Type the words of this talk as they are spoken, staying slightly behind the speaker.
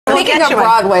Speaking of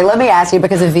Broadway, let me ask you,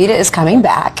 because Evita is coming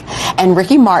back and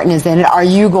Ricky Martin is in it, are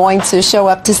you going to show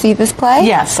up to see this play?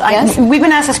 Yes. We've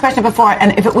been asked this question before,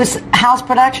 and if it was house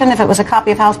production, if it was a copy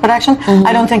of house production,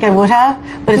 I don't think I would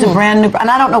have, but it's a brand new,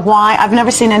 and I don't know why. I've never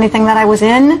seen anything that I was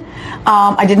in.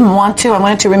 I didn't want to. I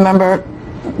wanted to remember,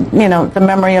 you know, the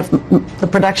memory of the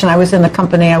production I was in, the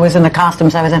company I was in, the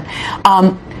costumes I was in.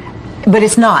 But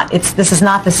it's not. This is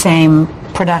not the same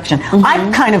production.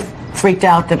 I'm kind of freaked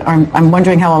out that I'm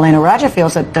wondering how Elena Roger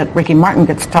feels that Ricky Martin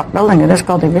gets top billing. It is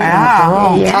called Evita after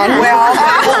all.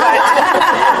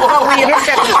 Well, we just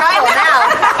have to try it now.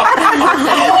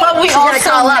 But we also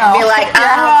call up and be like,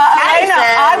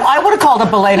 I would have called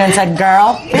up Elena and said,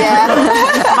 girl,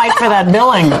 fight for that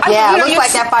billing. Yeah, it looks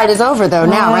like that fight is over, though,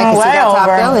 now, right? Because you got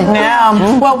top billing.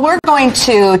 Yeah. Well, we're going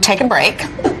to take a break.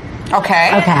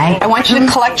 Okay. I want you to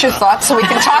collect your thoughts so we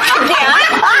can talk again.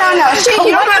 No,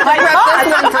 you don't have to prep this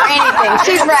one for anything.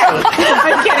 She's ready.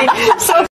 I'm kidding. So